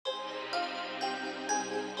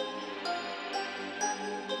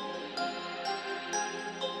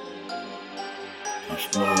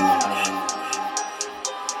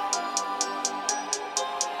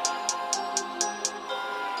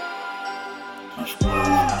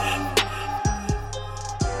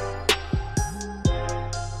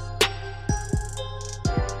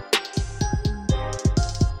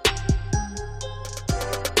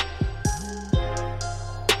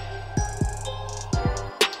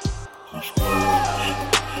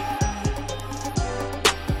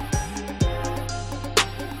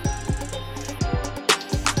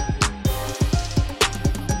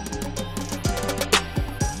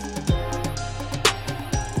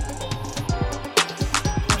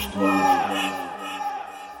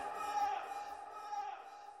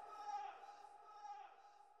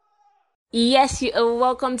Yes, you are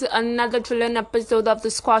welcome to another thrilling episode of the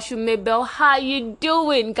Squash with Maybell. How you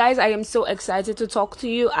doing? Guys, I am so excited to talk to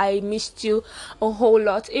you. I missed you a whole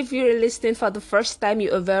lot. If you're listening for the first time,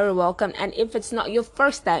 you are very welcome. And if it's not your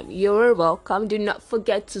first time, you're welcome. Do not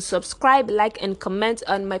forget to subscribe, like, and comment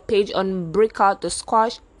on my page on Breakout the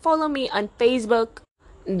Squash. Follow me on Facebook,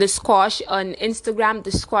 The Squash, on Instagram,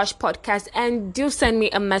 The Squash Podcast. And do send me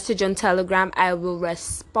a message on Telegram. I will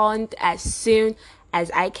respond as soon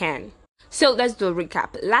as I can. So let's do a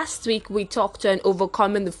recap. Last week, we talked on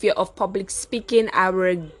overcoming the fear of public speaking.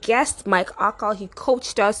 Our guest, Mike Akal, he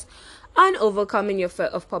coached us on overcoming your fear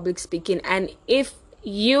of public speaking. And if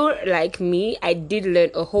you're like me, I did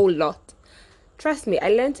learn a whole lot. Trust me,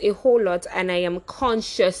 I learned a whole lot, and I am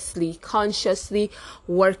consciously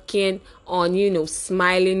working on,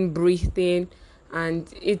 smiling, breathing. And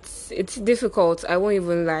it's difficult. I won't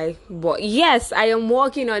even lie. But yes, I am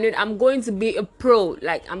working on it. I'm going to be a pro.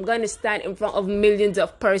 Like, I'm going to stand in front of millions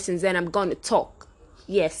of persons and I'm going to talk.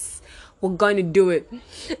 Yes, we're going to do it.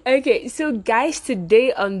 Okay, so guys,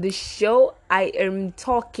 today on the show, I am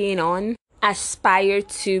talking on aspire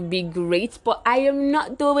to be great. But I am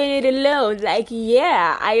not doing it alone. I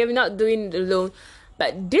am not doing it alone.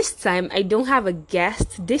 But this time, I don't have a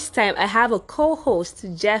guest. This time, I have a co-host,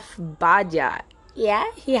 Jeff Badia. Yeah,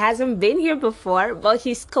 he hasn't been here before, but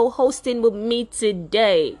he's co-hosting with me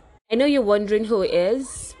today. I know you're wondering who he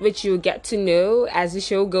is, which you'll get to know as the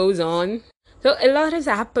show goes on. So a lot has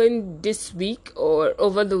happened this week or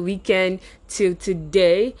over the weekend till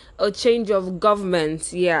today. A change of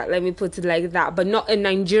government. Yeah, let me put it like that. But not in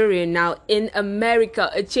Nigeria now. In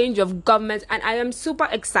America, a change of government. And I am super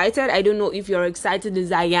excited. I don't know if you're excited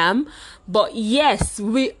as I am. But yes,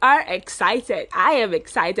 we are excited. I am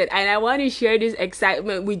excited. And I want to share this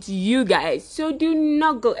excitement with you guys. So do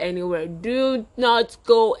not go anywhere. Do not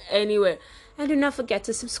go anywhere. And do not forget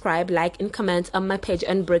to subscribe, like, and comment on my page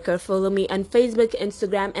on Breaker. Follow me on Facebook,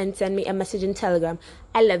 Instagram, and send me a message on Telegram.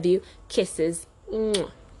 I love you. Kisses.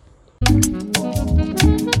 Mwah.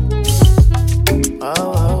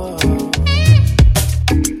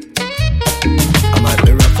 I might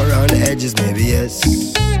be rough around the edges, maybe yes.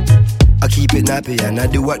 I keep it nappy and I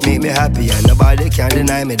do what make me happy, and nobody can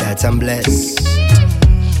deny me that I'm blessed.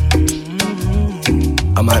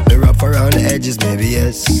 I might be rough around the edges, maybe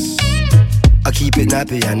yes. I keep it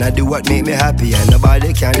nappy and I do what make me happy, and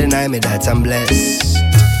nobody can deny me that I'm blessed.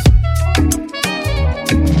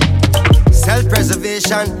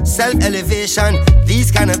 Self-preservation, self-elevation,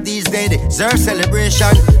 these days deserve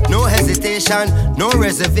celebration. No hesitation, no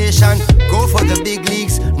reservation. Go for the big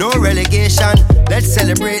leagues, no relegation. Let's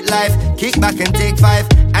celebrate life, kick back and take five.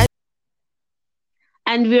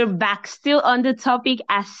 And we're back, still on the topic,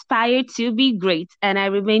 aspire to be great. And I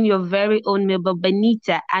remain your very own Maybell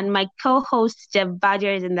Benita. And my co-host, Jeff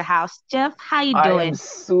Badia, is in the house. Jeff, how you doing? I am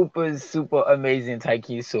super amazing. Thank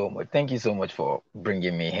you so much. Thank you so much for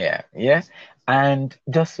bringing me here. Yeah. And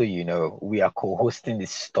just so you know, we are co-hosting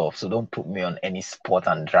this stuff. So don't put me on any spot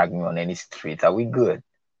and drag me on any street. Are we good?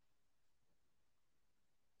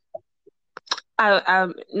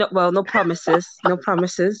 No promises,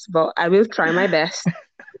 but I will try my best.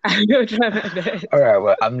 All right,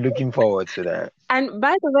 well, I'm looking forward to that. And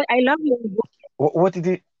by the way, I love your voice. What did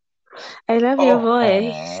you? I love your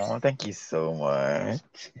voice. Oh, thank you so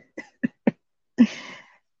much.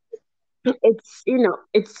 It's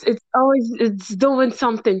always doing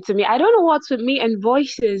something to me. I don't know what's with me and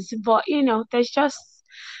voices, but there's just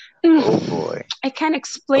Oh boy. I can't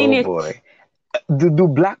explain it. Oh boy. Do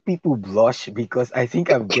black people blush? Because I think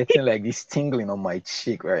I'm getting like this tingling on my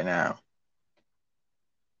cheek right now.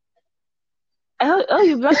 Oh,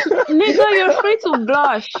 you blush, nigga? You're free to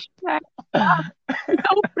blush.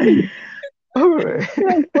 All right.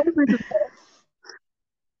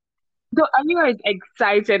 So are you as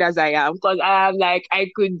excited as I am? Because I am like, I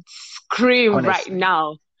could scream Honestly. right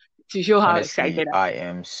now. to show how Honestly, excited I am. I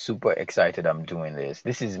am super excited I'm doing this.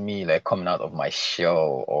 This is me like coming out of my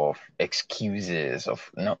shell of excuses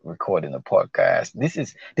of not recording a podcast. This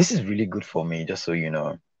is really good for me, just so you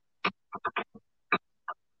know.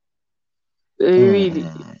 Really.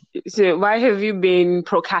 Mhm. So why have you been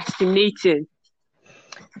procrastinating?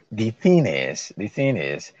 The thing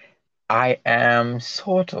is, I am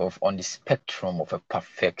sort of on the spectrum of a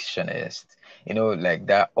perfectionist. Like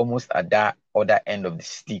that, almost at that other end of the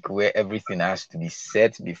stick where everything has to be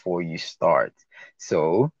set before you start.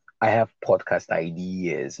 So I have podcast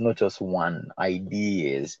ideas, not just one,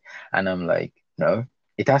 ideas. And I'm like, no,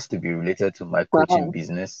 it has to be related to my coaching Wow.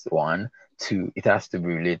 business, one. Two, it has to be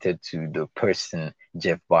related to the person,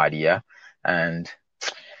 Jeff Badia. And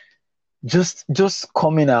just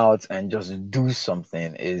coming out and just do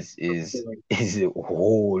something is a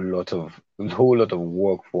whole lot of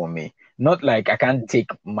work for me. Not like I can't take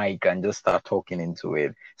mic and just start talking into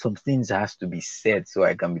it. Some things has to be said so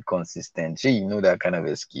I can be consistent. Sure, you know that kind of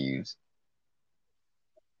excuse.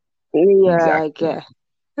 Yeah, I Exactly. guess.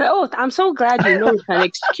 Oh, I'm so glad you know it's an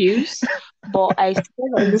excuse, but I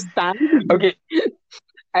still understand. Okay,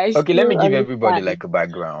 I okay, let me still give everybody understand. like a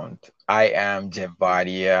background. I am Jeff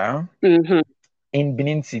Badia. Mm-hmm. In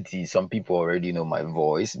Benin City, some people already know my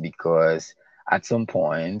voice because at some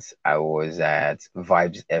point I was at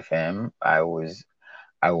Vibes FM. I was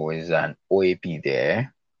an OAP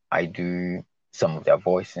there. I do some of their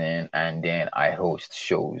voicing and then I host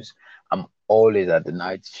shows. I'm always at the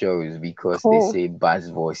night shows because they Cool. say bass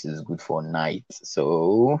voice is good for night.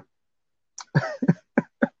 So,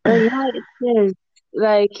 And now it says,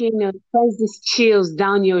 like, sends these chills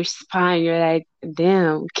down your spine. You're like,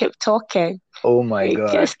 damn, keep talking. oh my Like,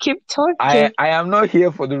 God. just keep talking. I am not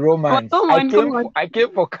here for the But romance. go I on, go came on. for I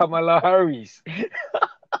came for Kamala Harris.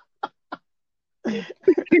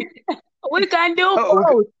 We can do Oh,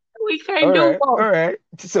 both. We can all do right, both. all right.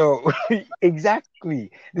 So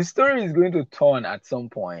exactly, the story is going to turn at some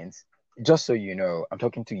point. Just so you know, I'm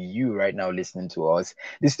talking to you right now, listening to us.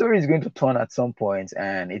 The story is going to turn at some point,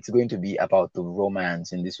 and it's going to be about the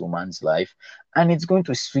romance in this woman's life, and it's going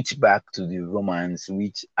to switch back to the romance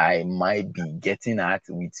which I might be getting at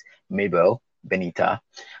with Mabel Benita.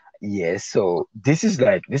 Yes, so this is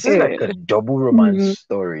like a double romance Mhm.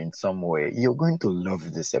 story in some way. You're going to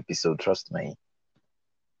love this episode, trust me.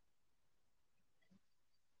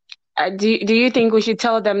 Do you think we should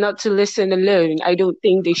tell them not to listen alone? I don't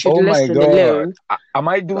think they should Oh my listen God. alone. Am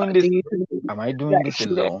I But doing do this? you think Am I doing like this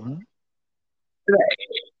alone?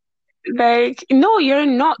 no, you're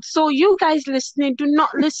not. So you guys listening, do not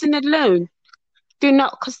listen alone. Do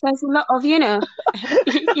not, because there's a lot of you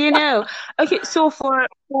know. Okay, so for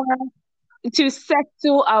to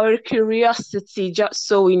settle our curiosity, just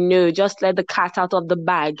so we know, just let the cat out of the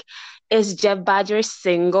bag. Is Jeff Badger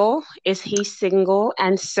single? Is he single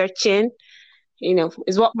and searching?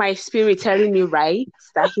 Is what my spirit telling me, right?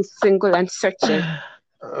 That he's single and searching.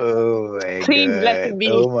 Oh my Please let it God.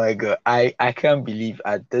 be. Oh my God. I can't believe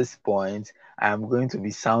at this point I'm going to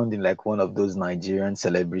be sounding like one of those Nigerian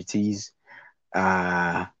celebrities.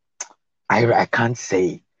 Uh I can't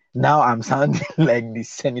say. Now I'm sounding like the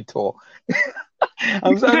senator.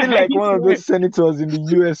 I'm sounding like one of those senators in the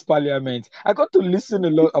US Parliament. I got to listen a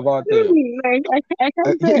lot about them. Like, I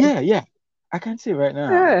can't Yeah, say. yeah, yeah. I can say right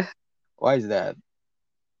now. Yeah. Why is that?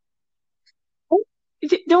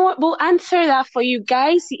 Don't worry, we'll answer that for you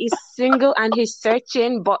guys. He is single and he's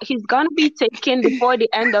searching, but he's gonna be taken before the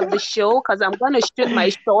end of the show because I'm gonna shoot my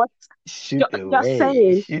shot. Shoot Just away.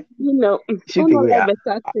 saying, Shoot shoot uno away. like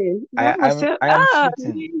better thing. I Yeah, I'm so I am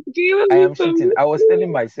shooting. do you I am believe shooting. I was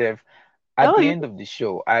telling me? myself at Oh, the yeah. end of the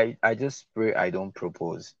show, I just pray I don't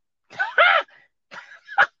propose.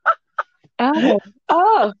 Oh,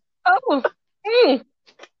 oh, oh. Mm,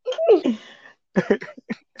 mm.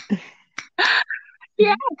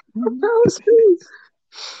 Yeah, propose, please.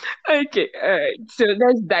 Okay, all right. So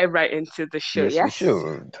let's dive right into the show. Yes, we Yes.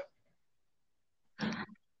 should.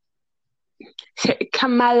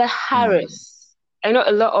 Kamala Mm, Harris. I know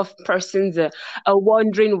a lot of persons are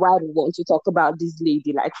wondering why we want to talk about this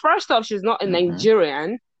lady. Like, first off, she's not a mm-hmm.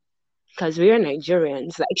 Nigerian because we are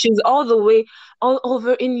Nigerians. Like, she's all the way all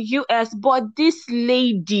over in US. But this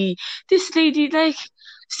lady, like,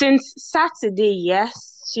 since Saturday,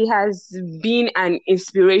 yes, she has been an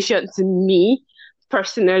inspiration to me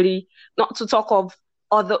personally. Not to talk of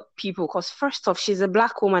other people, because first off, she's a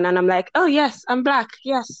black woman, and I'm like, oh yes, I'm black.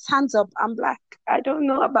 Yes, hands up, I'm black. I don't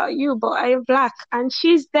know about you, but I am black, and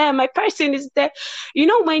she's there. My person is there.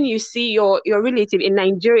 When you see your relative in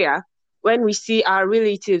Nigeria, when we see our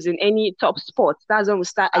relatives in any top sports, that's when we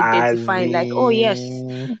start As identifying like, oh yes,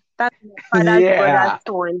 in That's my father's brother's Yeah.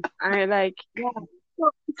 son. And I like, yeah.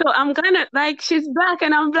 So I'm kind of like, she's black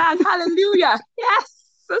and I'm black. Hallelujah.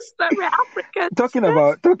 Yes, sister, we're Africans.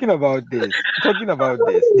 Yes. Talking about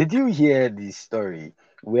this. Did you hear the story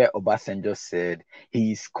where Obasanjo said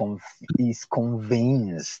he's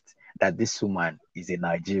convinced that this woman is a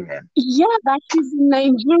Nigerian? Yeah, that she's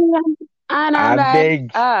Nigerian. And I'm I like,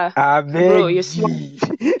 beg, I bro, beg you're smart. you.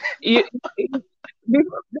 You,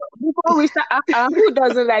 before, before we start, who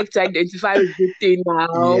doesn't like to identify with the thing now?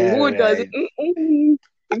 Yeah, Who doesn't? right.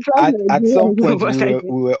 In fact, At some Nigerians point over we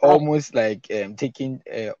were identify. almost like taking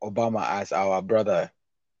Obama as our brother,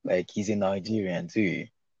 like he's a Nigerian too.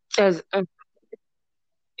 As,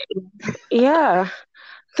 yeah.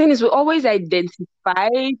 Thing is, we always identify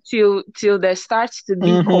till there starts to be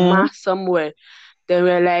Mm-hmm. comma somewhere. Then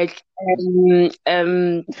we're like,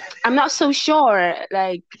 I'm not so sure.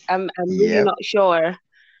 Like, I'm really Yep. not sure.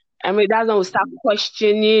 I mean, that's when we start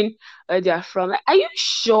questioning where they're from. Like, are you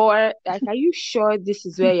sure? Like, are you sure this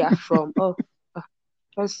is where you're from? Oh,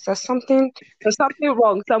 there's something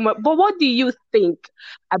wrong somewhere. But what do you think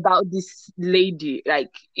about this lady? Like,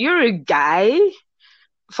 you're a guy.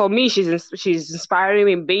 For me, she's inspiring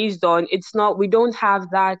me based on it's not. We don't have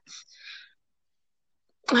that.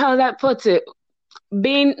 How that put it?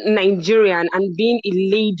 Being Nigerian and being a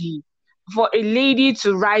lady, for a lady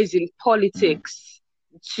to rise in Mm. politics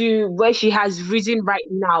to where she has risen right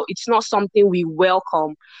now, it's not something we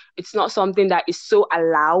welcome. It's not something that is so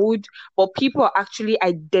allowed, but people are actually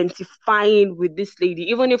identifying with this lady,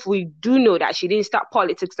 even if we do know that she didn't start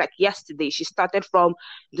politics like yesterday. She started from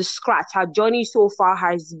the scratch. Her journey so far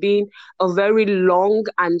has been a very long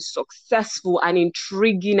and successful and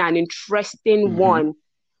intriguing and interesting Mm-hmm. one.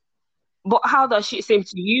 But how does she seem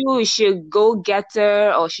to you? Is she a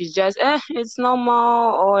go-getter or she's just, it's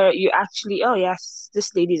normal? Or you actually, oh yes,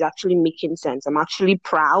 this lady is actually making sense. I'm actually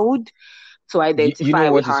proud to You know identify with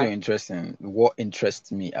what is so her. interesting? What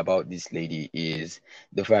interests me about this lady is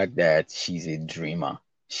the fact that she's a dreamer.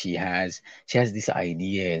 She has these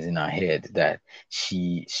ideas in her head that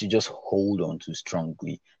she just hold on to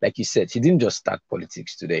strongly. Like you said, she didn't just start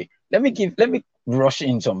politics today. Let me rush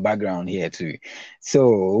in some background here too.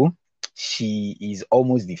 So she is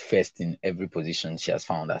almost the first in every position she has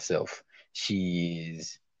found herself.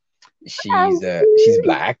 She's she's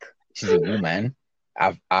black. She's a woman.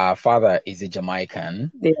 Our father is a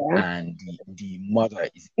Jamaican, Yeah. and the mother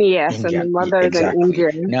is Yes, and the Indian. mother is an Exactly.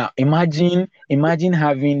 Indian. Now, imagine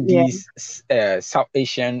having Yeah. this South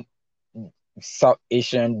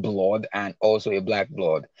Asian blood and also a black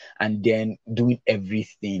blood, and then doing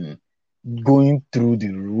everything, going through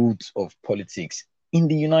the roots of politics in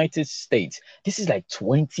the United States. This is like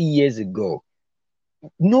 20 years ago.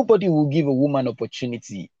 Nobody will give a woman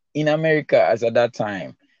opportunity in America as at that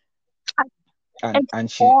time. and It's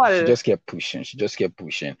and she all just kept pushing. She just kept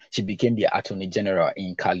pushing. She became the attorney general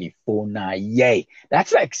in California. Yay.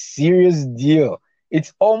 That's like serious deal.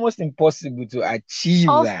 It's almost impossible to achieve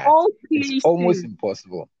of that. all It's almost places.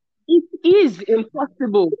 impossible. It is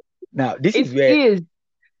impossible. Now, It is,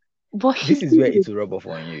 but she this is where did it will rub off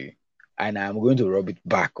on you. And I'm going to rub it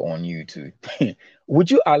back on you too.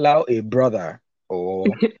 Would you allow a brother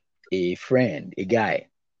or it. a friend, a guy,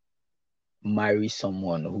 marry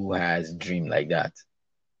someone who has dream like that?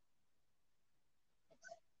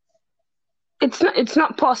 It's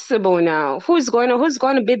not possible now. Who's going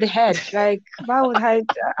to be the head? Like, why would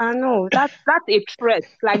I know that's a threat.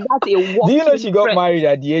 Like, that's a Do you know walking she got threat. married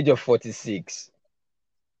at the age of 46?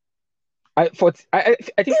 I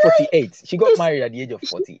think 48. She got This married at the age of she,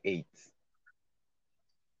 48.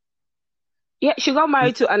 yeah, she got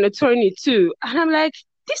married to an attorney too, and I'm like,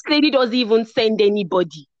 this lady doesn't even send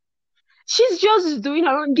anybody. She's just doing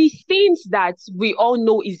her own these things that we all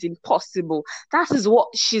know is impossible. That is what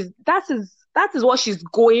she's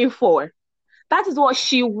going for. That is what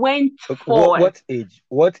she went Okay, what for. what age?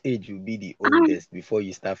 What age will be the And oldest before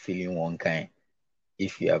you start feeling one kind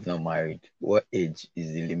if you have not married? What age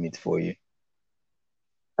is the limit for you?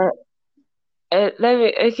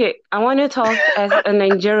 okay, I want to talk as a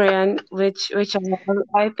Nigerian, which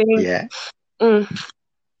I think. Yeah. Mm,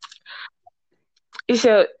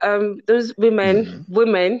 so those women Hmm.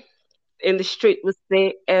 women in the street would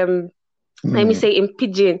say, let me Hmm. say in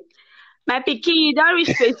pidgin, my pikin, you don't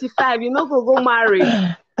reach 25, you no go marry.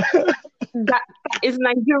 That is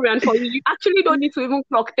Nigerian for you. You actually don't need to even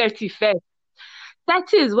clock 30 first.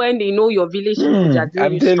 30 is when they know your village people are doing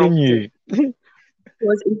I'm you telling something. you, She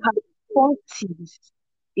was in her 40s.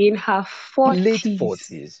 In her late 40s.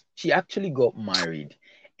 40s. She actually got married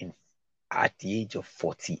in at the age of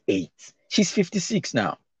 48. She's 56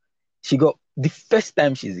 now. She got The first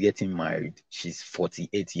time she's getting married, she's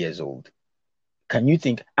 48 years old. Can you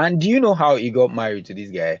think? And do you know how he got married to this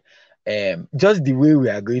guy? Just the way we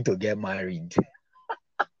are going to get married.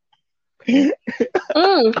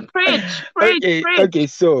 Preach, preach, Okay, preach. okay,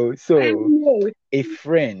 so Anyway. a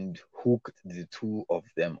friend hooked the two of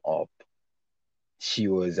them up. She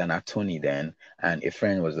was an attorney then, and a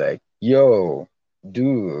friend was like, "Yo,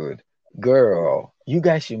 dude, girl, you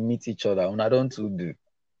guys should meet each other. When I don't do."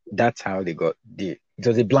 That's how they got there. It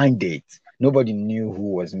was a blind date. Nobody knew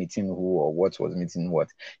who was meeting who or what was meeting what.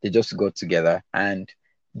 They just got together and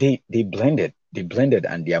they blended. They blended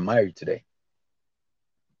and they are married today.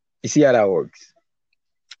 You see how that works?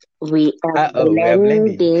 We are Oh, we are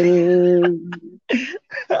blending. blending.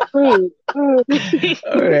 Preach, preach.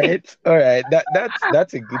 All right, all right.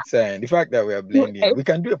 That's a good sign. The fact that we are blending, we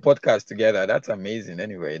can do a podcast together. That's amazing.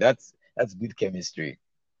 Anyway, that's good chemistry.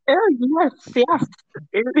 Oh, yes, yes.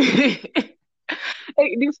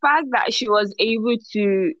 The fact that she was able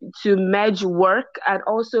to merge work and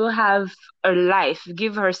also have a life,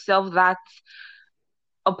 give herself that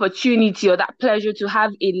opportunity or that pleasure to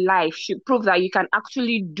have a life, she proved that you can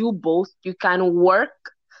actually do both. You can work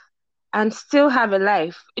and still have a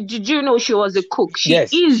life. Did you know she was a cook? She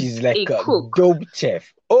Yes, is she's like a a cook. dope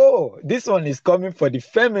chef. Oh, this one is coming for the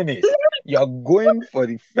feminists. You're going for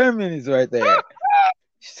the feminists right there.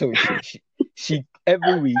 So she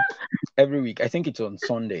every week, I think it's on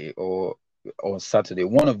Sunday or on Saturday,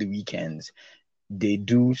 one of the weekends, they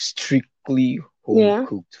do strictly home Yeah.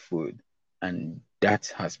 cooked food, and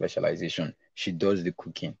that's her specialization. She does the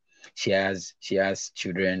cooking. She has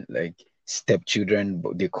children, like stepchildren,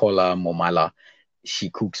 but they call her Momala. She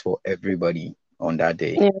cooks for everybody on that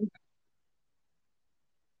day. Yeah.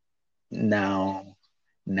 Now,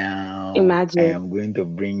 I Imagine. am going to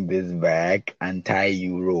bring this back and tie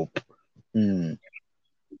you rope. Mm.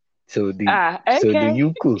 So do Okay.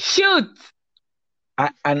 you cook? Shoot.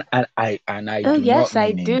 And I Oh, do not yes,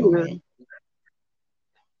 I mean do. Indomie.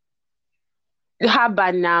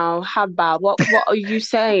 Haba now, haba. What are you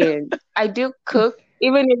saying? I do cook,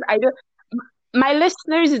 even if I do. My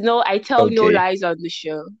listeners know I tell no Okay, lies on the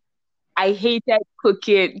show. I hated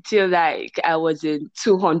cooking till like I was in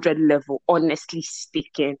 200 level, honestly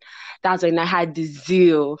speaking. That's when I had the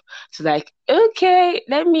zeal to like, okay,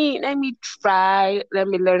 let me try, let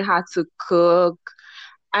me learn how to cook.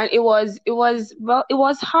 And it was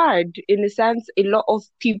hard in the sense a lot of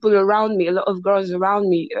people around me, a lot of girls around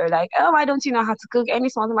me are like, oh, why don't you know how to cook? Any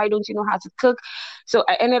small thing, why don't you know how to cook? So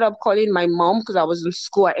I ended up calling my mom because I was in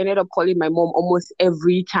school. I ended up calling my mom almost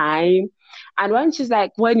every time. And when she's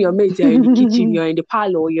like, when your mates are in the kitchen, you're in the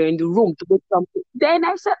parlor, you're in the room to make something, then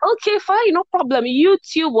I said, okay, fine, no problem.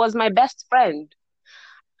 YouTube was my best friend.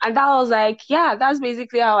 And that was like, yeah, that's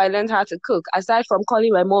basically how I learned how to cook. Aside from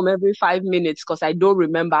calling my mom every 5 minutes because I don't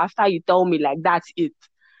remember. After you tell me, like, that's it.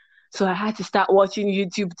 So I had to start watching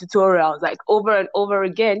YouTube tutorials like over and over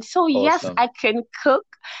again. So yes, awesome. I can cook.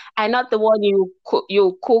 I'm not the one you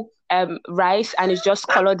cook rice and it's just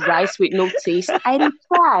colored rice with no taste. I didn't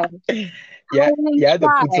try. I Yeah, didn't you had to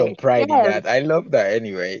put try. some pride in Yes. that. I love that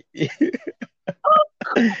anyway.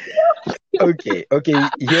 Okay.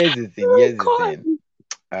 Here's the thing. Oh Here's the God. thing.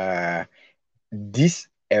 Uh, this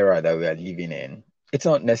era that we are living in, it's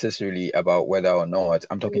not necessarily about whether or not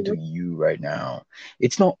I'm talking to you right now.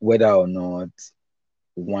 It's not whether or not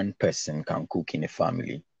one person can cook in a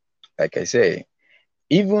family. Like I say,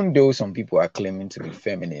 even though some people are claiming to be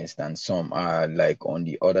feminist and some are like on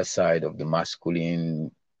the other side of the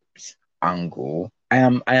masculine angle, I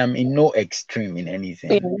am in no extreme in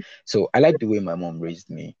anything. Yeah. So I like the way my mom raised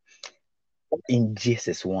me. In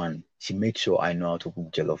GSS1, she made sure I know how to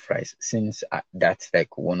cook jollof rice since that's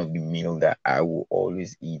like one of the meal that I will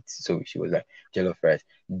always eat. So she was like jollof rice.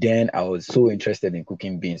 Then I was so interested in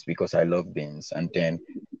cooking beans because I love beans, and then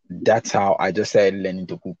that's how I just started learning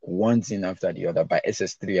to cook one thing after the other. By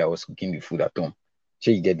SS3, I was cooking the food at home.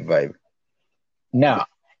 So you get the vibe. Now,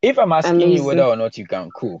 if I'm asking you whether Amazing. or not you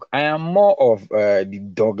can cook, I am more of the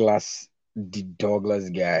Douglas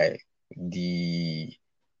guy, the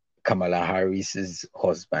Kamala Harris's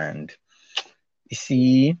husband. You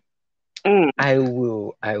see, Mm. I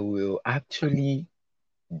will actually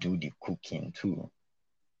do the cooking too.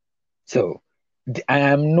 So I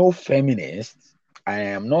am no feminist. I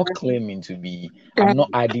am not claiming to be, I'm not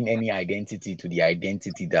adding any identity to the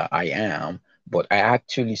identity that I am, but I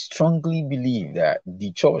actually strongly believe that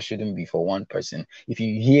the chore shouldn't be for one person. If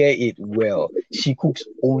you hear it well, she cooks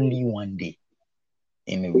only one day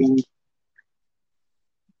in a week.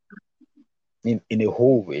 in a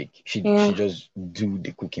whole week. She Yeah. just do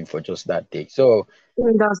the cooking for just that day. So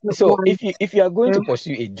That's the so point. if you are going Yeah. to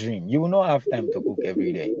pursue a dream, you will not have time to cook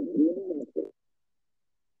every day.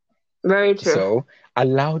 Very true. So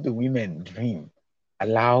allow the women dream,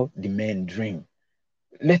 allow the men dream.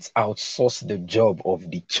 Let's outsource the job of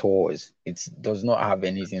the chores. It does not have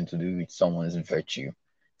anything to do with someone's virtue.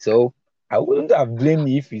 So I wouldn't have blamed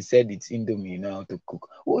you if you said it's Indomie you know how to cook.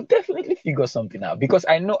 We'll definitely figure something out because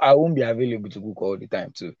I know I won't be available to cook all the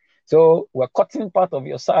time too. So we're cutting part of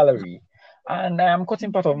your salary and I am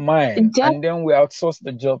cutting part of mine, Jeff, and then we outsource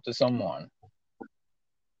the job to someone.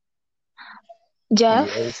 Jeff,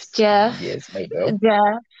 Yes, Jeff, yes, my girl.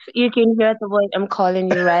 Jeff, you can hear the voice I'm calling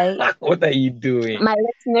you, right? What are you doing? My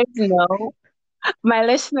listeners know. My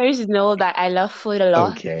listeners know that I love food a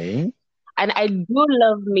lot, Okay. and I do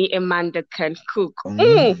love me a man that can cook.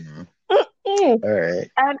 Mm, Mm. all right.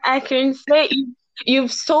 And I can say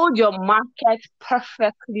you've sold your market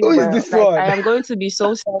perfectly Who is well. this Like one? I am going to be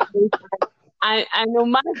so selfish. And no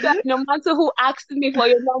matter who asks me for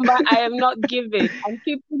your number, I am not giving. I'm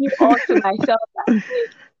keeping you all to myself.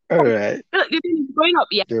 All right. Look, growing up,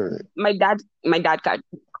 yeah, All right. my dad can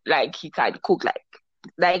like he can cook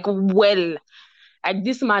like well. Like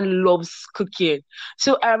this man loves cooking.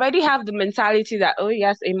 So I already have the mentality that, oh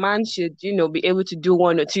yes, a man should, be able to do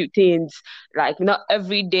one or two things, like not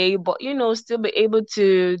every day, but still be able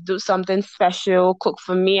to do something special, cook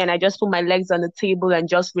for me, and I just put my legs on the table and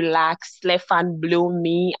just relax, let fan blow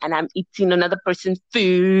me, and I'm eating another person's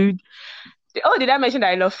food. Oh, did I mention that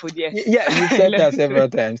I love food? Yes. Yeah, you've I said love that several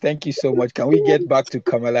times. Thank you so much. Can we get back to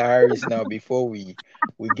Kamala Harris now before we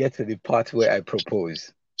get to the part where I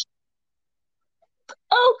propose?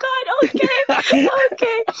 Oh God, okay.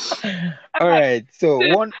 Okay. All All right. right. So So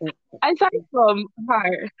one. aside from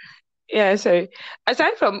her, yeah, sorry.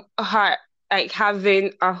 Aside from her like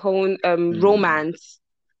having a whole Mm, romance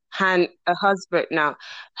and a husband now,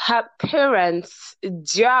 her parents,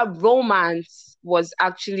 their romance was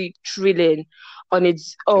actually thrilling on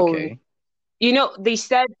its own. okay. They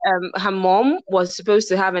said her mom was supposed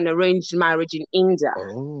to have an arranged marriage in India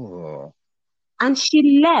Oh. and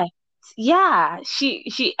she left. Yeah,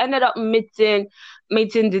 she ended up meeting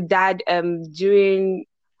the dad during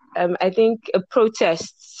I think a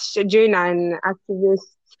protest during an activist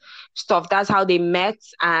stuff. That's how they met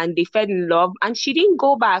and they fell in love. And she didn't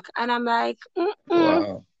go back. And I'm like,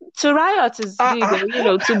 Wow. to riot is Ah,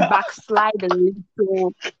 good, to ah. backslide a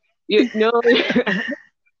little, you know.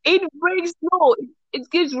 It breaks no, it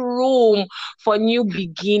gives room for new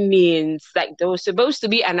beginnings. Like there was supposed to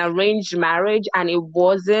be an arranged marriage and it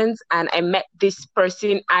wasn't. And I met this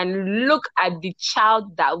person and look at the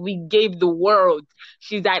child that we gave the world.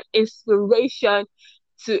 She's an inspiration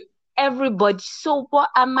to everybody. So what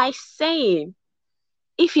am I saying?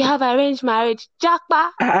 If you have arranged marriage,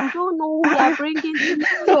 Jackpa, you Ah, don't know who you are ah. bringing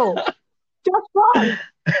tomorrow. Just run.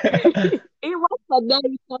 It works for them,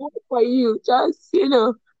 it can work for you. Just,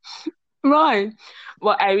 run.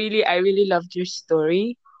 But I really loved your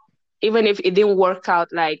story. Even if it didn't work out,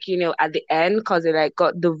 like, at the end, because they like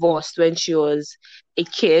got divorced when she was a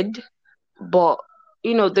kid. But,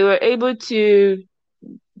 they were able to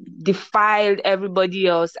defile everybody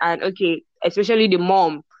else and okay, especially the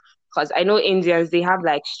mom. Because I know Indians, they have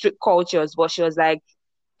like strict cultures, but she was like,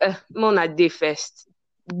 Mona Day first.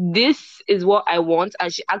 This is what I want.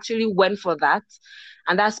 And she actually went for that.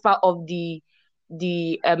 And that's part of the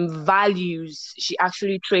values she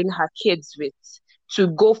actually trained her kids with to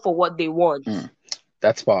go for what they want. Mm,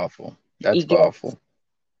 that's powerful. That's You get, powerful.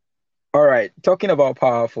 All right, talking about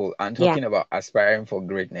powerful and yeah. talking about aspiring for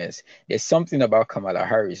greatness, there's something about Kamala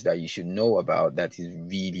Harris that you should know about that is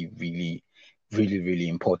really, really, really, really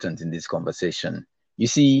important in this conversation. You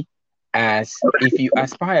see, as if you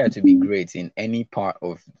aspire to be great in any part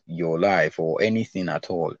of your life or anything at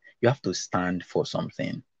all, you have to stand for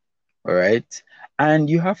something. All right. And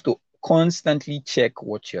you have to constantly check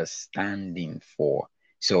what you're standing for.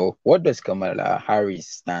 So, what does Kamala Harris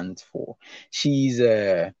stand for? She's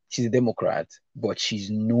a Democrat, but she's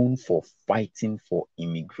known for fighting for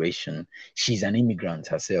immigration. She's an immigrant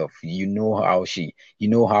herself. You know how she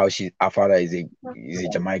her father is a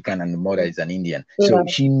Jamaican and the mother is an Indian. So Yeah.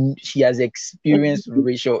 she has experienced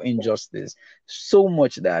racial injustice so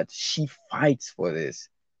much that she fights for this.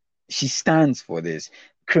 She stands for this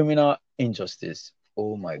criminal injustice.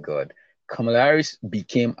 Oh my God. Kamala Harris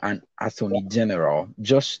became an attorney general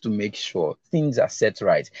just to make sure things are set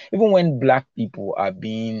right. Even when black people are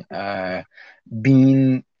being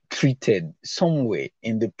treated some way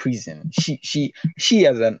in the prison, she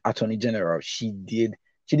as an attorney general,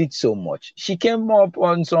 She did so much. She came up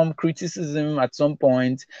on some criticism at some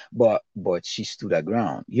point, but she stood her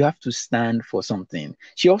ground. You have to stand for something.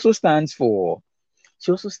 She also stands for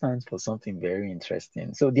something very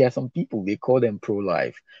interesting. So there are some people, they call them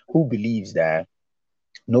pro-life, who believes that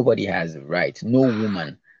nobody has the right, no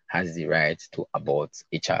woman has the right to abort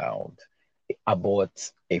a child,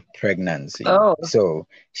 abort a pregnancy. Oh, So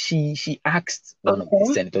she asked one of the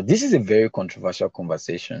okay. senators, this is a very controversial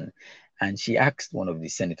conversation, and she asked one of the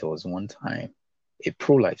senators one time, a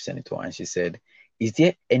pro-life senator, and she said, is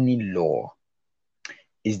there any law?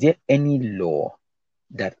 Is there any law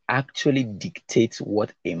that actually dictates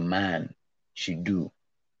what a man should do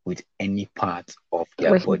with any part of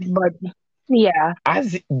their With his body? body. Yeah.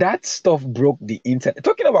 As that stuff broke the internet.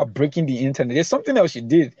 Talking about breaking the internet, there's something else she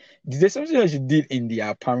did. There's something else she did in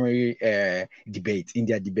their primary debate, in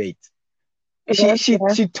their debate. She Yes, she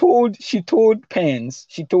yes. she told Pence,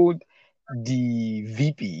 she told the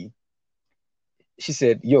VP, she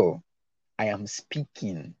said, "Yo, I am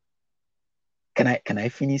speaking. Can I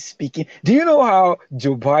finish speaking?" Do you know how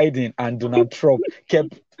Joe Biden and Donald Trump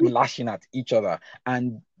kept lashing at each other?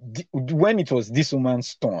 And when it was this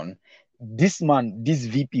woman's turn, this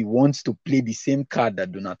VP wants to play the same card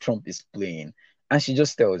that Donald Trump is playing. And she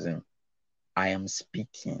just tells him, I am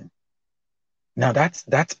speaking. Now that's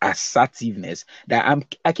assertiveness that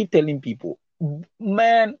I keep telling people,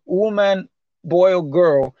 man, woman, boy or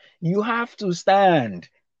girl, you have to stand.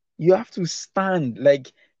 You have to stand.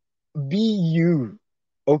 Like, be you.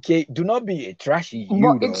 Okay, do not be a trashy But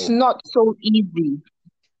you it's though. not so easy.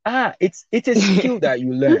 It's a skill that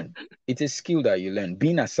you learn. It's a skill that you learn.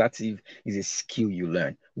 Being assertive is a skill you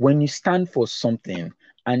learn. When you stand for something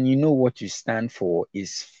and you know what you stand for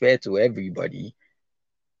is fair to everybody,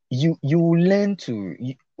 you will learn to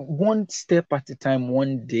one step at a time,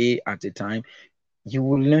 one day at a time, you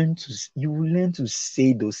will learn to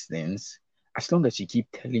say those things as long as you keep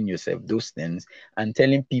telling yourself those things and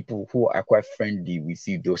telling people who are quite friendly with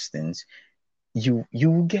you those things, you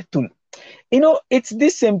will get to it's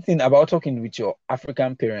this same thing about talking with your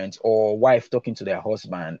African parents or wife talking to their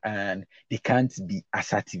husband and they can't be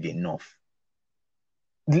assertive enough.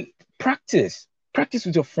 Practice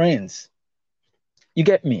with your friends. You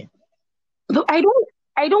get me? Though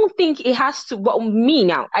I don't think it has to, well, me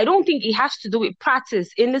now, I don't think it has to do with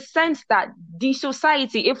practice in the sense that the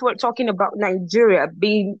society, if we're talking about Nigeria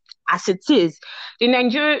being as it is, the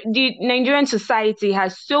Nigerian society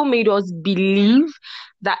has so made us believe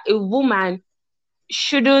that a woman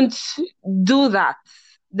shouldn't do that.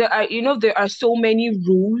 There are so many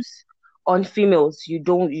rules on females. You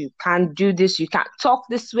can't do this, you can't talk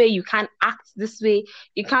this way, you can't act this way,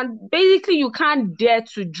 you can't dare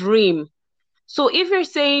to dream. So if you're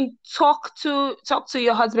saying talk to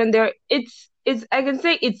your husband there, it's I can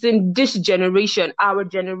say it's in this generation, our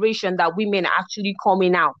generation, that women are actually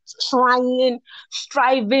coming out, striving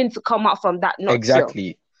to come out from that nutshell,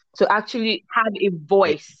 Exactly. to actually have a Eh,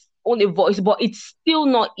 voice, own a voice. But it's still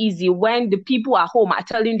not easy when the people at home are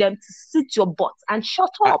telling them to sit your butt and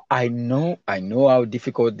shut I, up. I know how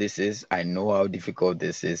difficult this is. I know how difficult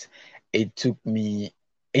this is. It took me,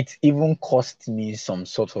 it even cost me some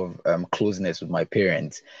sort of closeness with my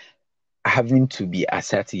parents, having to be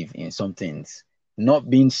assertive in some things, not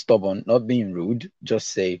being stubborn, not being rude, just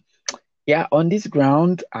say, yeah, on this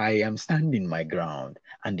ground, I am standing my ground.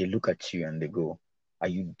 And they look at you and they go, are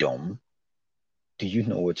you dumb? Do you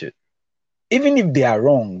know what you even if they are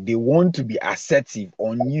wrong, they want to be assertive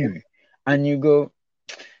on you. And you go,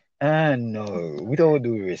 no, with all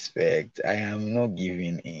due respect, I am not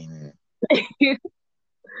giving in.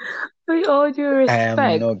 With all due I am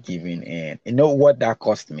respect. not giving in. You know what that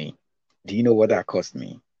cost me? Do you know what that cost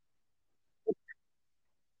me?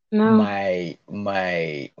 No.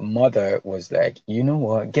 My mother was like, you know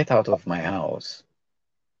what? Get out of my house.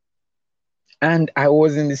 And I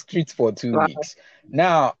was in the streets for two Wow. weeks.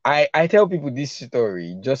 Now, I tell people this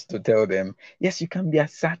story just to tell them, yes, you can be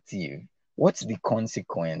assertive. What's the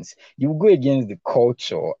consequence? You go against the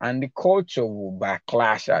culture, and the culture will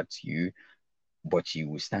backlash at you, but you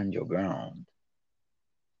will stand your ground,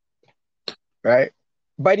 right?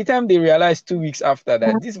 By the time they realize 2 weeks after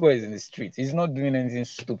that, this boy is in the street. He's not doing anything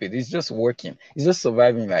stupid. He's just working. He's just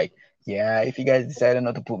surviving. Like, yeah, if you guys decided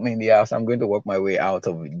not to put me in the house, I'm going to work my way out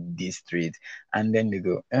of this street. And then they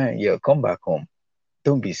go, yeah, come back home.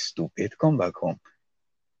 Don't be stupid. Come back home.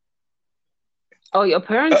 Oh, your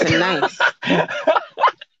parents are nice.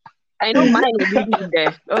 I know mine will leave me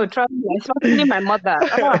there. Oh, trust me, especially my mother.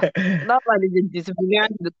 That one is a disciplinary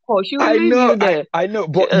to the core. She will I leave know, you there. I know,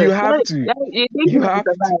 but you have to, You think you you will have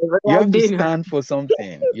to, survive, but you have that to day, no. stand for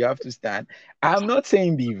something. You have to stand. I'm not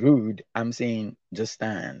saying be rude. I'm saying just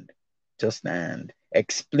stand. Just stand.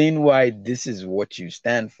 Explain why this is what you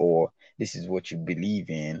stand for. This is what you believe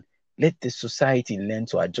in. Let the society learn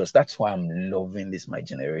to adjust. That's why I'm loving this, my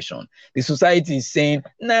generation. The society is saying,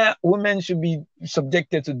 nah, women should be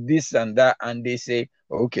subjected to this and that. And they say,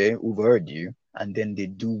 okay, we've heard you. And then they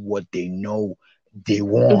do what they know they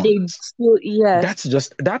want. They still, yes.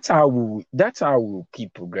 That's how we'll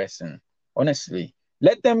keep progressing. Honestly,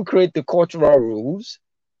 let them create the cultural rules,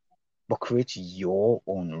 but create your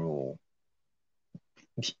own rule.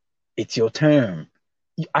 It's your term.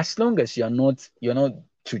 As long as you're not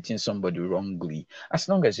treating somebody wrongly, as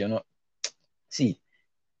long as you're not, see,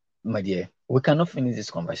 my dear, we cannot finish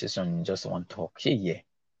this conversation in just one talk. Yeah.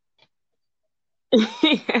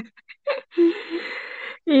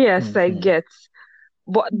 Yes, I Mm-hmm. get.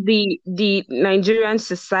 But the Nigerian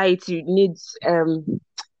society needs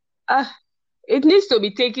uh, it needs to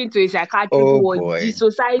be taken to a psychiatric Oh ward. The boy.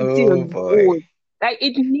 society Oh on its own. boy. Like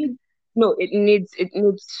it needs no, it needs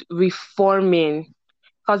reforming.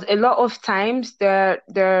 Because a lot of times they're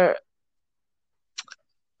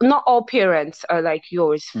not all parents are like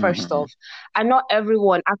yours, first Mm-hmm. off. And not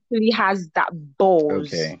everyone actually has that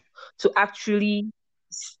balls Okay. to actually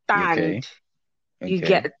stand. Okay. You Okay.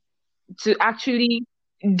 get to actually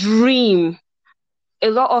dream. A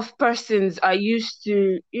lot of persons are used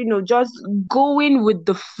to, just going with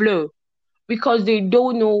the flow because they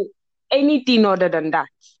don't know anything other than that.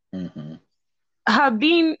 Mm-hmm. Her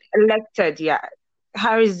being elected, yeah,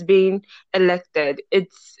 Harris being elected,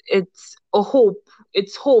 it's a hope.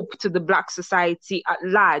 It's hope to the Black society at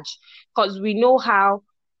large because we know how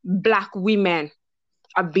Black women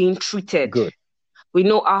are being treated. Good. We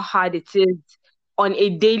know how hard it is on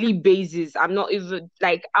a daily basis. I'm not even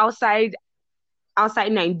like outside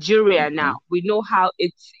Nigeria now. Mm-hmm. We know how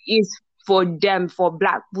it is for them, for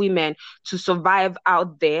Black women to survive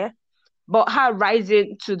out there. But her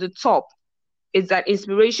rising to the top is an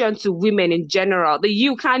inspiration to women in general. That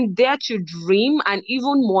you can dare to dream, and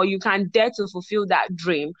even more, you can dare to fulfill that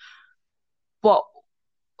dream. But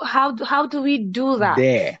how do we do that?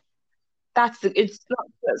 There. It's not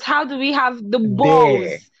how do we have the balls?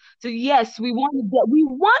 There. So yes, we want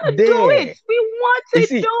to do it. There. We want You to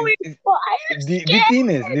see, do it, but I am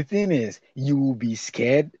the thing is, you will be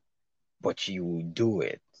scared, but you will do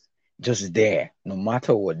it. Just there, no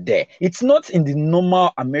matter what, there. It's not in the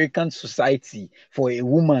normal American society for a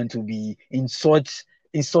woman to be in such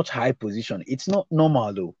high position. It's not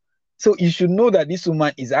normal though. So you should know that this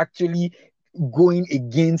woman is actually going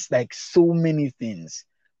against like so many things.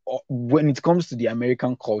 When it comes to the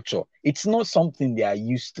American culture, it's not something they are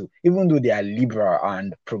used to, even though they are liberal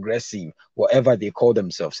and progressive, whatever they call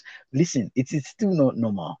themselves. Listen, it is still not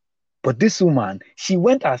normal. But this woman, she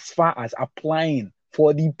went as far as applying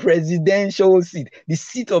for the presidential seat, the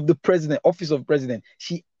seat of the president, office of president.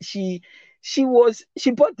 She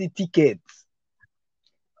bought the ticket.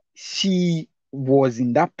 She was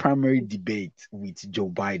in that primary debate with Joe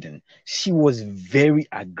Biden. She was very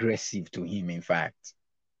aggressive to him, in fact.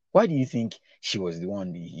 Why do you think she was the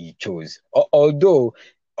one he chose? Although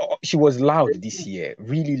she was loud this year,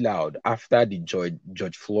 really loud after the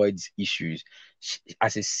George Floyd's issues.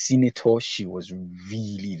 As a senator, she was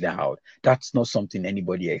really loud. That's not something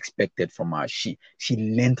anybody expected from her. She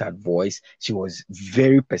lent her voice. She was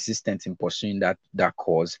very persistent in pursuing that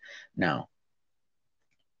cause. Now,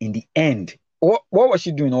 in the end, what was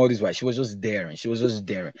she doing all this while? She was just daring. She was just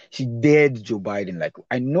daring. She dared Joe Biden. Like,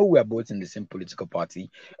 I know we are both in the same political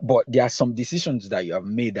party, but there are some decisions that you have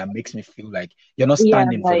made that makes me feel like you're not yeah,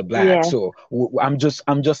 standing for the like black. yeah. So I'm just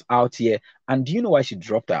out here. And do you know why she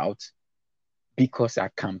dropped out? Because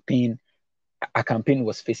her campaign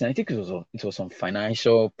was facing, I think it was some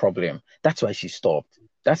financial problem. That's why she stopped.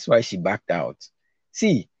 That's why she backed out.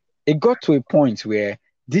 See, it got to a point where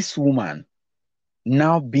this woman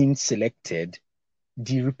now being selected,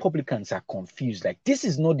 the Republicans are confused. Like, this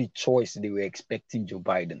is not the choice they were expecting Joe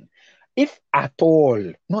Biden. If at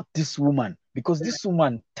all, not this woman, because this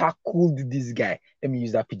woman tackled this guy. Let me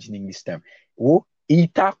use that pidgin English term. Oh, he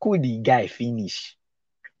tackled the guy finish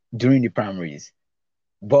during the primaries.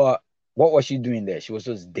 But what was she doing there? She was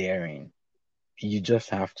just daring. You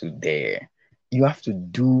just have to dare. You have to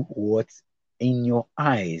do what in your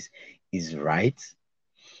eyes is right.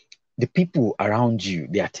 The people around you,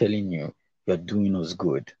 they are telling you, you're doing us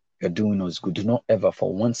good. You're doing us good. Do not ever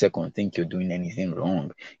for 1 second think you're doing anything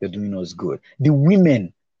wrong. You're doing us good. The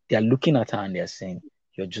women, they are looking at her and they're saying,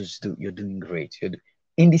 you're doing great.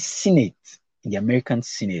 In the Senate, in the American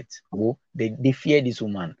Senate, they fear this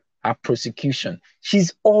woman. Her prosecution,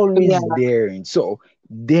 she's Yeah. always daring. So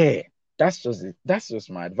there, that's just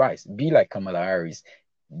my advice. Be like Kamala Harris.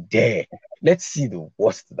 There, let's see the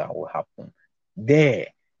worst that will happen. There,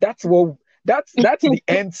 that's the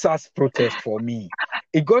end SARS protest for me.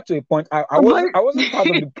 It got to a point I wasn't part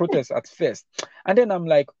of the protest at first, and then I'm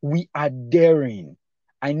like, we are daring.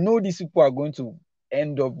 I know these people are going to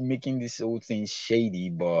end up making this whole thing shady,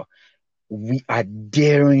 but we are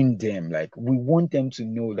daring them. Like, we want them to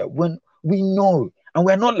know that when we know, and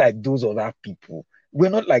we're not like those other people. We're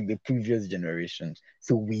not like the previous generations.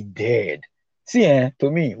 So we dared. See, to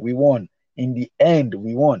me, we won. In the end,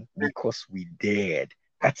 we won because we dared.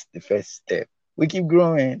 That's the first step. We keep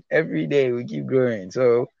growing every day. We keep growing.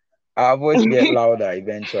 So our voice get louder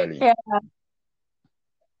eventually. Yeah,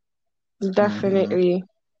 definitely.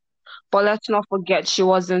 But let's not forget she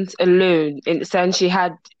wasn't alone, in the sense she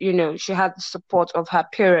had the support of her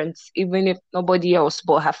parents, even if nobody else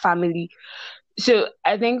but her family. So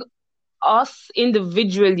I think us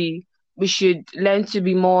individually, we should learn to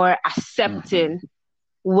be more accepting,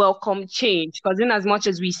 welcome change. Because in as much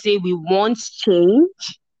as we say we want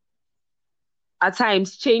change, at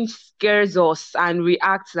times change scares us and we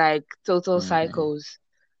act like total psychos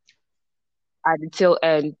at the tail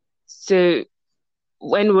end. So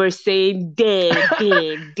when we're saying there,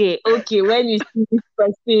 okay, when you see this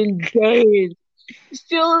person there,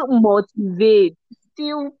 still motivate,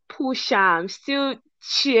 still push them, still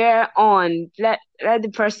cheer on. Let the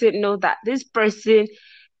person know that this person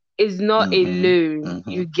is not alone.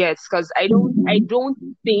 You get, because I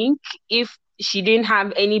don't think if she didn't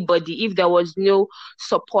have anybody, if there was no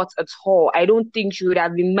support at all, I don't think she would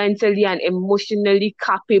have been mentally and emotionally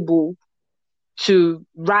capable to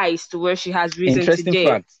rise to where she has risen Interesting today.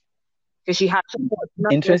 fact. Because she had support.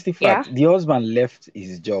 Interesting fact. The husband left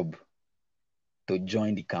his job to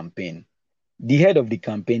join the campaign. The head of the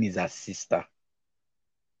campaign is her sister.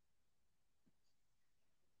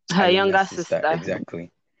 Her younger sister.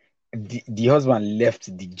 Exactly. The husband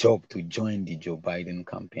left the job to join the Joe Biden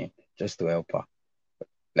campaign just to help her.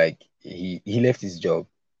 Like, he left his job.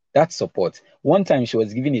 That's support. One time she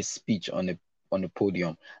was giving a speech on the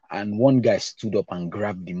podium, and one guy stood up and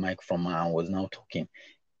grabbed the mic from her and was now talking.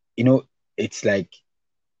 It's like,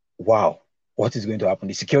 wow, what is going to happen?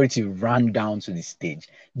 The security ran down to the stage.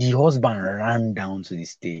 The husband ran down to the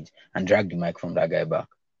stage and dragged the mic from that guy back.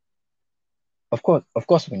 Of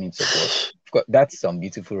course, we need support. Of course, that's some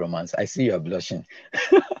beautiful romance. I see you're blushing.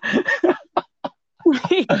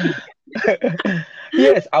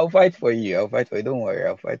 Yes, I'll fight for you. Don't worry,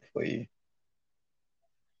 I'll fight for you.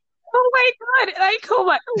 Oh my God! Oh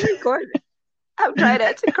my God! I'm trying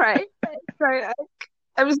not to cry.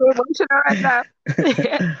 I'm so emotional right now.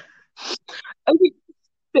 Okay,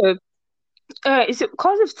 so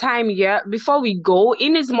because of time, before we go,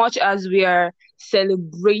 in as much as we are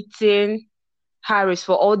celebrating Harris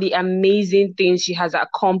for all the amazing things she has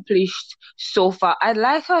accomplished so far, I'd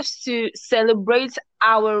like us to celebrate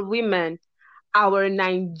our women, our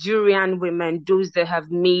Nigerian women, those that have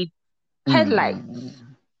made headlines.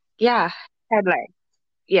 Yeah, headlines.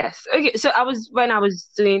 Yes. Okay. So when I was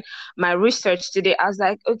doing my research today, I was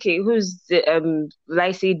like, okay, who's the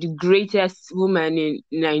the greatest woman in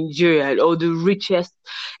Nigeria or the richest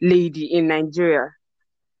lady in Nigeria?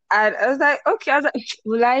 And I was like, okay,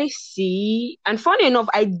 will I see? And funny enough,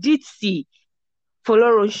 I did see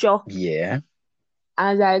Folorosho. Yeah.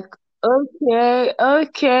 I was like,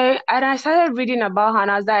 okay. And I started reading about her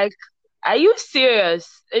and I was like, are you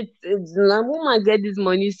serious? It's like, woman get this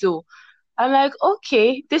money, so I'm like,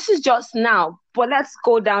 okay, this is just now, but let's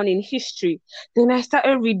go down in history. Then I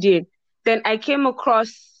started reading. Then I came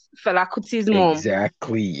across Fela Kuti's mom.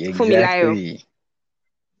 Exactly. Fumilayo.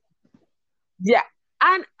 Yeah.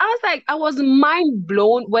 And I was mind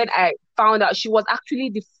blown when I found out she was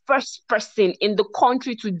actually the first person in the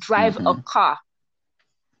country to drive a car.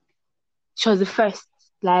 She was the first.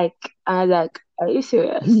 I was like, are you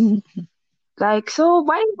serious? So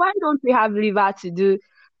why don't we have liver to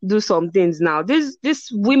do some things now? These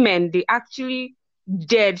women, they actually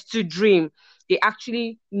dared to dream. They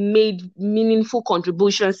actually made meaningful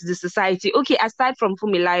contributions to the society. Okay, aside from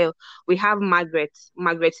Fumilayo, we have Margaret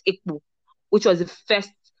Ikpu, which was the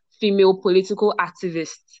first female political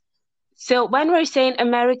activist. So when we're saying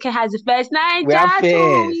America has the first, Nigeria we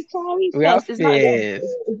have first. It's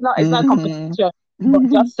not competition,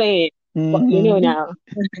 but just saying. But now,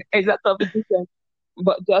 it's not competition,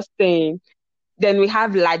 but just saying. Then we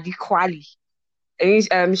have Ladi Kwali.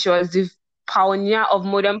 And she was the pioneer of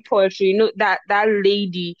modern poetry. You know that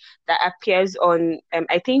lady that appears on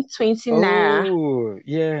I think 20 Naira. Oh,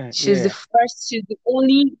 yeah, She's yeah. she's the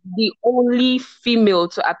only female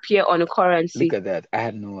to appear on a Look currency. at that. I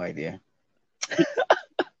had no idea.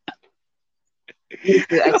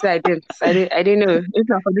 I didn't know. If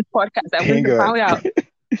not for this podcast, I Thank wouldn't have God. found out.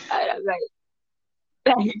 I was like,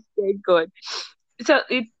 thank God. So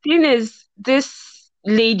the thing is, this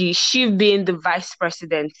lady, she being the vice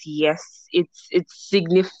president, yes, it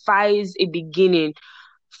signifies a beginning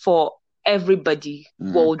for everybody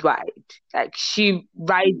worldwide. Like she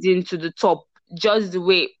rising to the top, just the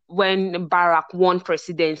way when Barack won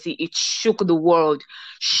presidency, it shook the world.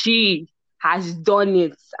 She has done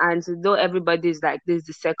it, and though everybody's like, "This is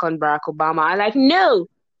the second Barack Obama," I'm like, no,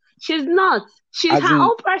 she's not. She's As her in,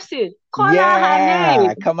 own person. Call her her name.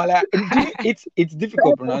 yeah, Kamala. It's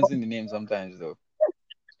difficult pronouncing the name sometimes, though.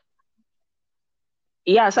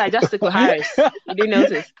 Yeah, so I just stick with Harris. You didn't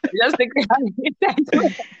notice? I just stick with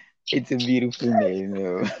Harris. It's a beautiful name,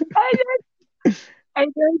 I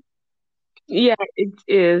just, yeah, it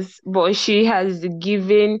is. But she has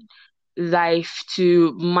given life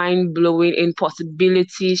to mind-blowing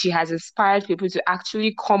impossibilities. She has inspired people to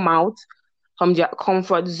actually come out from their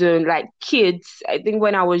comfort zone. Like kids, I think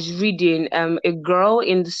when I was reading, a girl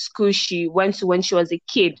in the school she went to when she was a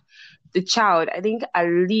kid, the child, I think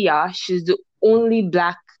Aliyah, she's the only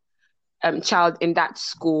black child in that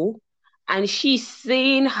school, and she's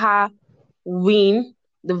seeing her win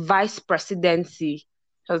the vice presidency.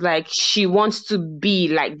 I was like, she wants to be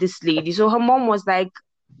like this lady. So her mom was like,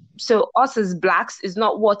 so us as blacks is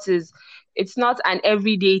not it's not an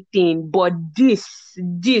everyday thing, but this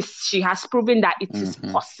she has proven that it is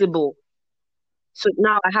possible. So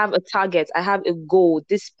now I have a target, I have a goal.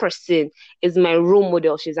 This person is my role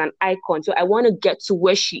model. She's an icon. So I want to get to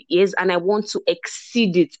where she is and I want to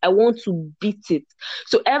exceed it. I want to beat it.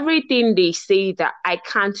 So everything they say that I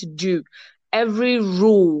can't do, every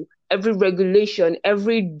rule, every regulation,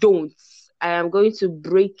 every don't, I am going to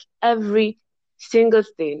break every single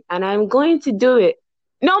thing and I'm going to do it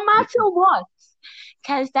no matter what.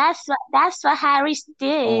 Because that's what Harris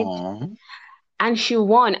did. Aww. And she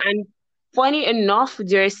won. And funny enough,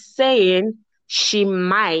 they're saying she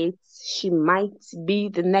might be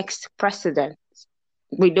the next president.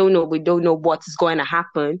 We don't know what's going to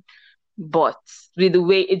happen, but with the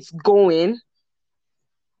way it's going,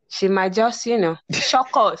 she might just, shock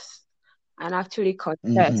us and actually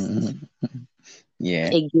contest Yeah.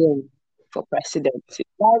 again for presidency.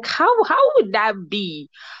 Like how would that be?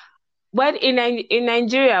 When in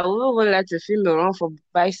Nigeria, we won't let a female run for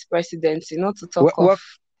vice presidency, not to talk of.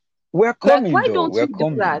 We're Like, coming, why though. don't We're you do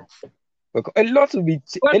coming. that? A lot will be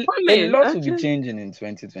We're a coming. lot will be changing in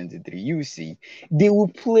 2023. You see, they will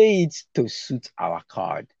play it to suit our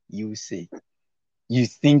card. You see, you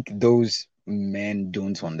think those men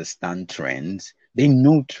don't understand trends? They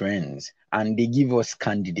know trends, and they give us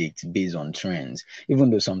candidates based on trends. Even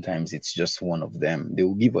though sometimes it's just one of them, they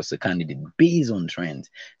will give us a candidate based on trends.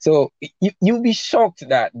 So you'll be shocked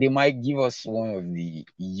that they might give us one of the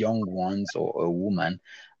young ones or a woman,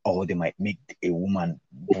 or they might make a woman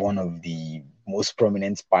one of the most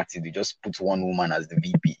prominent party. They just put one woman as the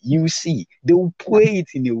VP. You see, they will play it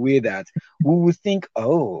in a way that we will think,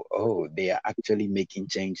 oh, they are actually making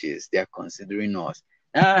changes. They are considering us.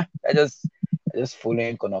 I just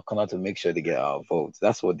following corner to make sure they get our votes.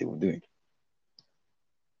 That's what they were doing.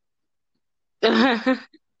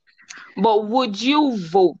 But would you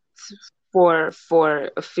vote for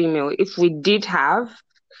a female if we did have?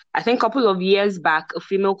 I think a couple of years back, a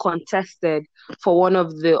female contested for one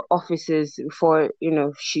of the offices before,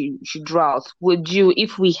 she dropped. Would you,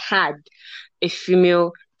 if we had a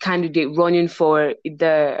female candidate running for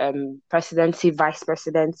the presidency, vice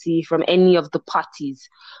presidency from any of the parties,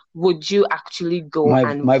 would you actually go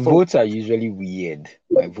and my vote? votes are usually weird.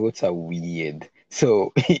 My votes are weird.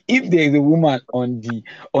 So if there's a woman on the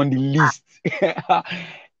list,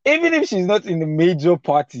 even if she's not in the major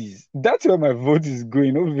parties, that's where my vote is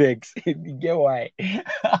going. No vex. You get why?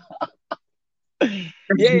 Yeah.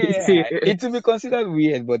 It will be considered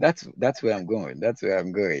weird, but that's where I'm going. That's where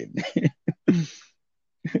I'm going.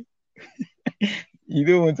 You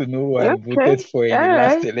don't want to know who I voted for in the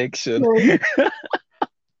last election.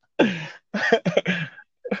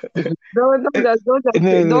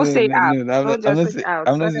 Don't say it out.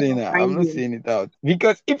 I'm not saying it out.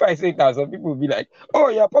 Because if I say it out, some people will be like, oh,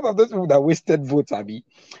 you're part of those people that wasted votes, Abby.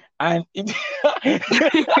 And it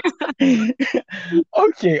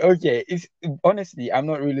okay. It's honestly, I'm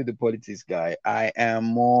not really the politics guy. I am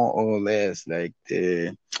more or less like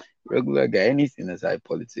the regular guy, anything aside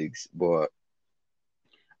politics, but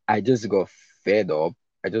I just got fed up.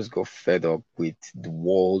 I just got fed up with the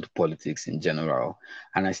world politics in general.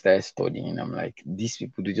 And I started studying. I'm like, these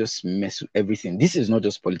people, they just mess with everything. This is not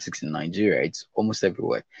just politics in Nigeria, it's almost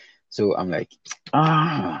everywhere. So I'm like,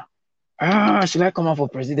 should I come out for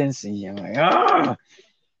presidency? I'm like,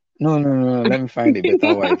 no, let me find a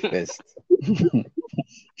better wife first.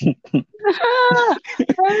 Very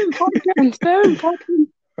important, very important.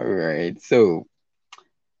 All right. So,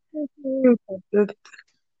 Very important.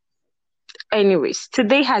 Anyways,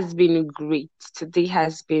 today has been great. Today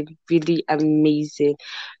has been really amazing.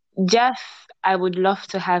 Jeff, I would love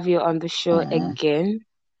to have you on the show again.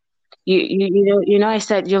 You know, I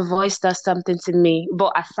said your voice does something to me.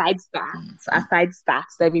 But aside that,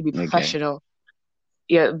 let me be professional.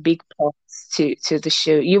 You're a big plus to the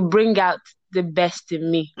show. You bring out the best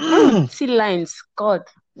in me. See lines, God.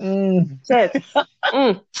 Jeff.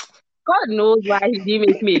 God knows why he didn't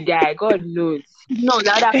make me die. God knows. No,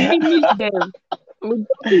 that I finished them.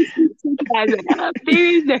 I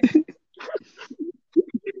finished them.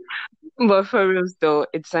 But for real though,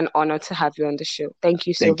 it's an honor to have you on the show. Thank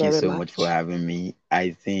you so very much. Thank you so much for having me.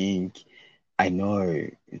 I know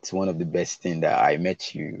it's one of the best things that I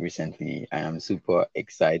met you recently. I am super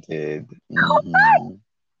excited. Oh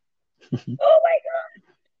my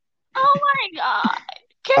God.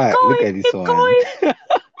 Keep going. Look at this one.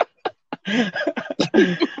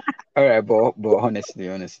 All right, but honestly,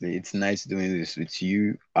 it's nice doing this with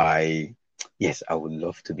you. I would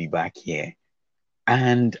love to be back here.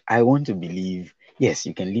 And I want to believe, yes,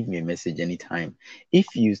 you can leave me a message anytime.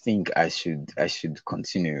 If you think I should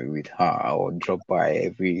continue with her or drop by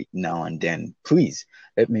every now and then, please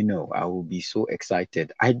let me know. I will be so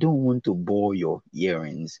excited. I don't want to bore your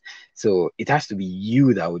earrings. So it has to be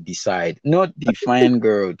you that will decide, not the fine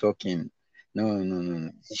girl talking.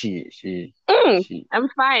 No. She. I'm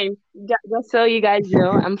fine. Just so you guys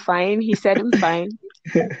know, I'm fine. He said I'm fine.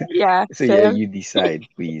 Yeah. So yeah, you decide,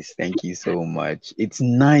 please. Thank you so much. It's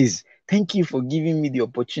nice. Thank you for giving me the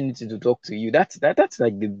opportunity to talk to you. That's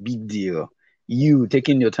like the big deal. You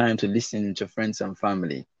taking your time to listen to your friends and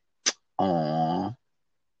family. Aww.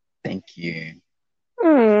 Thank you.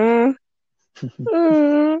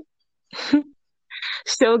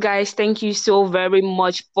 So guys, thank you so very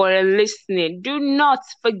much for listening. Do not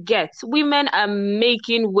forget, women are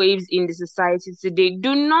making waves in the society today.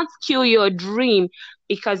 Do not kill your dream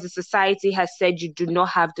because the society has said you do not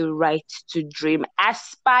have the right to dream.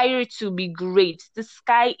 Aspire to be great. The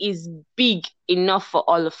sky is big enough for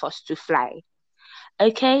all of us to fly.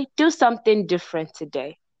 Okay? Do something different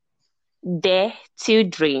today. Dare to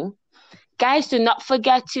dream. Guys, do not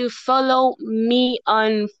forget to follow me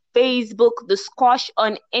on Facebook, The Squash,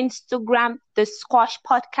 on Instagram, The Squash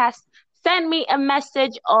Podcast. Send me a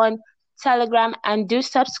message on Telegram and do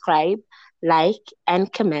subscribe, like,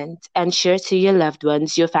 and comment, and share to your loved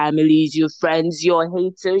ones, your families, your friends, your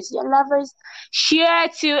haters, your lovers. Share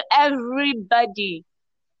to everybody.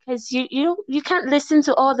 Because you can't listen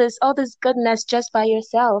to all this goodness just by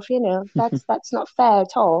yourself, That's not fair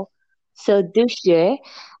at all. So do share,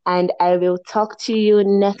 and I will talk to you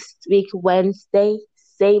next week, Wednesday,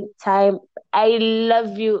 same time. I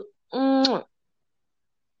love you.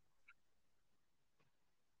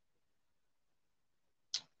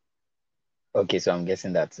 Okay, so I'm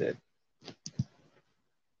guessing that's it.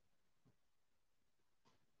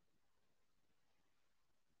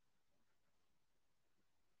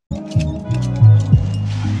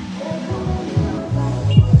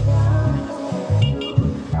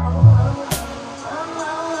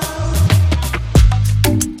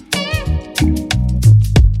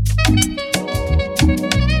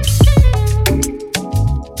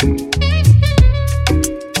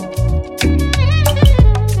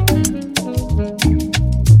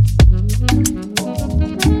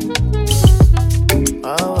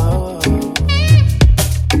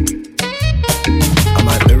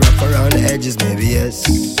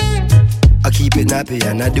 Nappy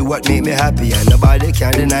and I do what make me happy, and nobody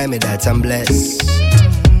can deny me that I'm blessed.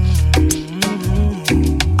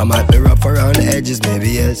 I might be rough around the edges, maybe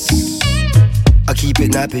yes. I keep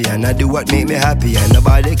it nappy and I do what make me happy, and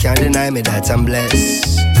nobody can deny me that I'm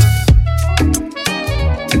blessed.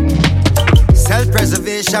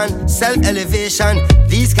 Self-preservation, self-elevation.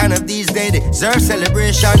 These days deserve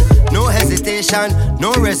celebration. No hesitation,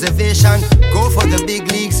 no reservation. Go for the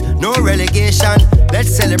big leagues, no relegation.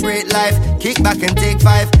 Let's celebrate life, kick back and take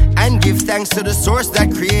 5, and give thanks to the source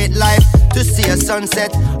that create life. To see a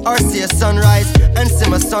sunset or see a sunrise, and see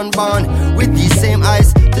my son born with these same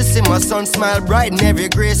eyes. To see my son smile bright in every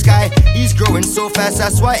grey sky. He's growing so fast,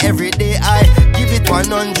 that's why every day I give it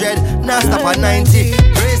 100, now stop at 90.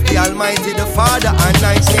 Praise the Almighty, the Father and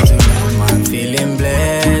I. I'm feeling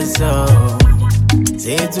blessed, oh.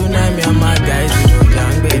 Say tonight me and my guys we go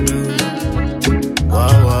down, baby. Whoa,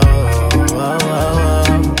 whoa, whoa, whoa.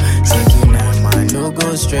 Say tonight man no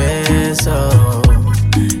go stress, oh.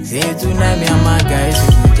 Say tonight me and my guys we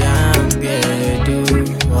go down, baby.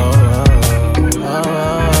 Oh, oh,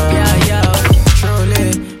 oh. Yeah, yeah. Truly,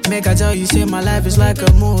 make I tell you, say my life is like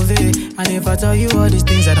a movie. And if I tell you all these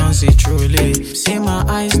things I don't see truly, say my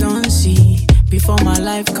eyes don't see. Before my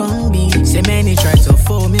life come be, say many try to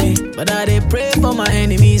fool me, but I dey pray for my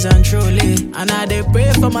enemies and truly, and I dey pray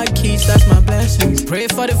for my kids, that's my blessing. Pray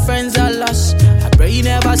for the friends I lost, I pray you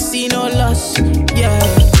never see no loss, yeah.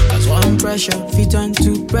 Cause one pressure, fit on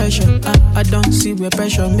to pressure, I don't see where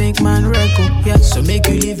pressure make man record, yeah. So make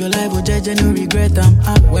you live your life with judge and no regret, I'm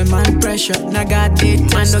up when man pressure, now got it,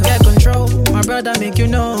 man don't get control, my brother make you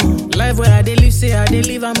know, life where I dey live, say I dey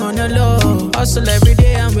live, I'm on the low, hustle every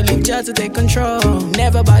day and we live just to take control.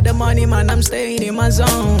 Never about the money, man, I'm staying in my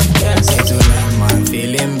zone. Yeah. Say tonight, man,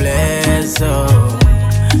 feeling blessed, oh.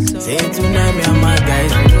 Say tonight, me and my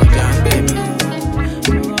guys, we go down, baby.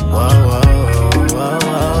 Whoa, whoa, whoa,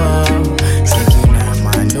 whoa. Say tonight,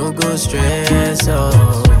 man, no go stress,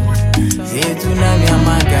 oh. Say tonight, me and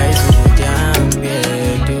my guys, we go down,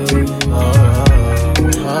 baby. Oh,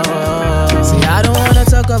 oh, oh. Say I don't wanna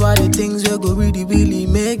talk about the things that go really, really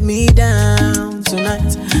make me down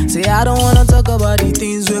tonight. Say I don't wanna talk about the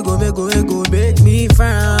things we go make me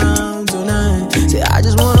frown tonight. Say I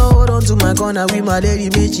just wanna hold on to my corner with my lady,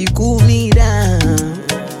 make she cool me down.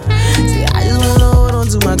 Say I just wanna hold on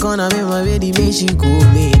to my corner with my lady, make she cool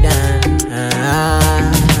me down.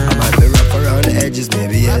 I might be rough around the edges,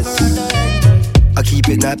 maybe yes. I keep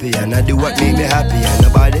it nappy and I do what make me happy, and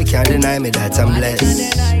nobody can deny me that I'm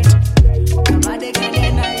blessed. I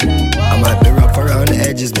might be rough around the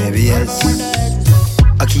edges, maybe yes.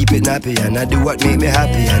 I keep it nappy and I do what make me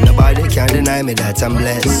happy, and nobody can deny me that I'm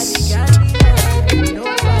blessed.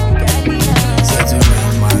 Say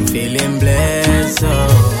tonight, man, feeling blessed,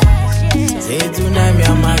 oh. Say tonight, me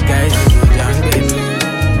and my guys, we go down, baby.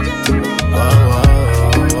 Whoa,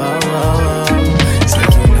 whoa, whoa, whoa. Say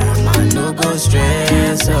tonight, man, no go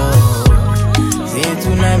stress, oh. Say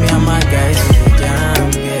tonight, me and my guys, we go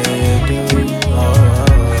down, baby. Oh,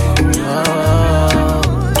 oh, oh.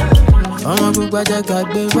 I'ma cook by check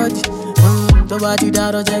out the body. To body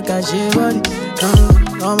that check out she body.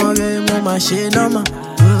 I'ma get more my shit, no ma.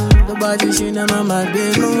 The body she never my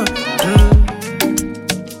baby, no ma.